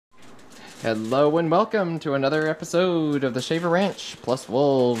Hello and welcome to another episode of the Shaver Ranch plus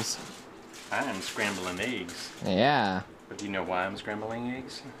Wolves. I'm scrambling eggs. Yeah. But do you know why I'm scrambling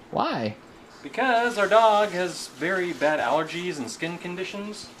eggs? Why? Because our dog has very bad allergies and skin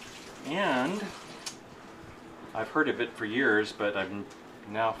conditions. And I've heard of it for years, but I'm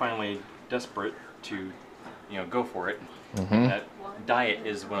now finally desperate to, go for it. Mm-hmm. That diet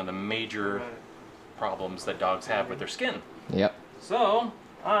is one of the major problems that dogs have with their skin. Yep. So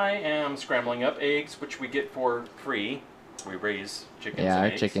I am scrambling up eggs, which we get for free. We raise chickens. Yeah, and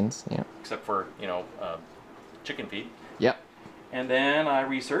our eggs, chickens. Yeah. except for chicken feed. Yep. And then I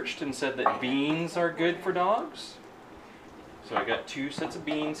researched and said that beans are good for dogs. So I got 2 sets of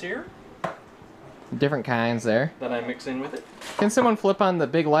beans here Different kinds there. that I mix in with it. Can someone flip on the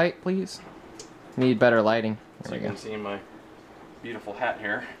big light, please? Need better lighting. So There you we can go. see my beautiful hat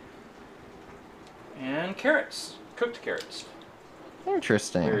here. And carrots, cooked carrots.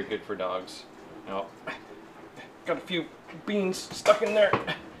 Interesting. Very good for dogs. Now, got a few beans stuck in there.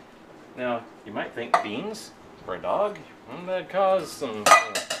 Now, you might think beans for a dog, wouldn't that cause some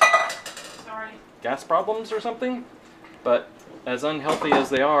gas problems or something? But as unhealthy as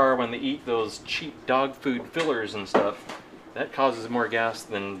they are when they eat those cheap dog food fillers and stuff, that causes more gas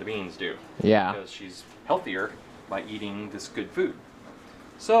than the beans do. Yeah. Because she's healthier by eating this good food.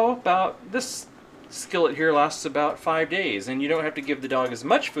 So about this skillet here lasts about 5 days, and you don't have to give the dog as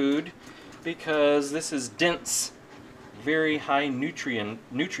much food because this is dense, very high nutrient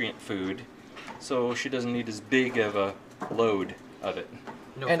food, so she doesn't need as big of a load of it.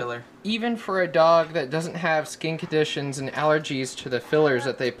 No And filler. even for a dog that doesn't have skin conditions and allergies to the fillers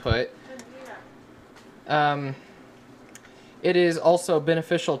that they put, it is also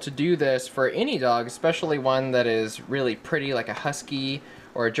beneficial to do this for any dog, especially one that is really pretty, like a husky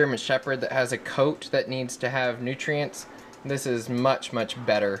or a German Shepherd that has a coat that needs to have nutrients. This is much, much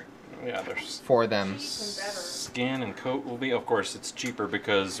better Yeah, there's for them. skin and coat will be. Of course, it's cheaper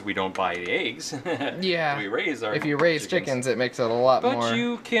because we don't buy the eggs. Yeah. We raise our If you raise chickens, it makes it a lot But more.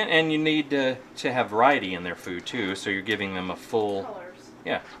 you can, and you need to have variety in their food too. So you're giving them a full,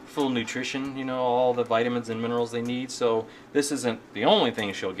 full nutrition. All the vitamins and minerals they need. So this isn't the only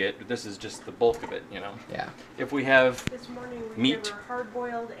thing she'll get. This is just the bulk of it. Yeah. If we have, This morning we Meat. gave her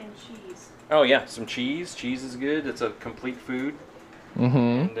hard-boiled and cheese. oh yeah, some cheese. Cheese is good. It's a complete food.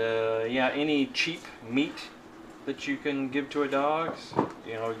 Mm-hmm. And any cheap meat that you can give to a dog.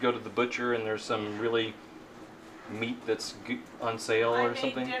 Go to the butcher and there's some really meat that's on sale I or made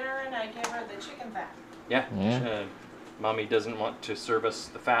something. dinner and I gave her the chicken fat. Yeah. Yeah. Mommy doesn't want to serve us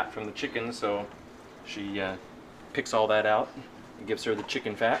the fat from the chicken, so she picks all that out and gives her the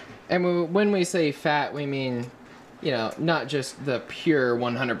chicken fat. And when we say fat, we mean, not just the pure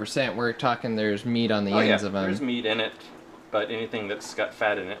 100%. We're talking there's meat on the ends of them. There's meat in it, but anything that's got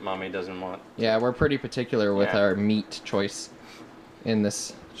fat in it, Mommy doesn't want. Yeah, we're pretty particular with Yeah. our meat choice in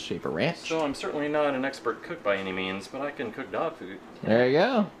this Shaver Ranch. So I'm certainly not an expert cook by any means, but I can cook dog food. There you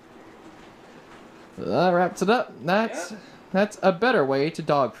go. That wraps it up. That's a better way to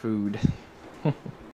dog food.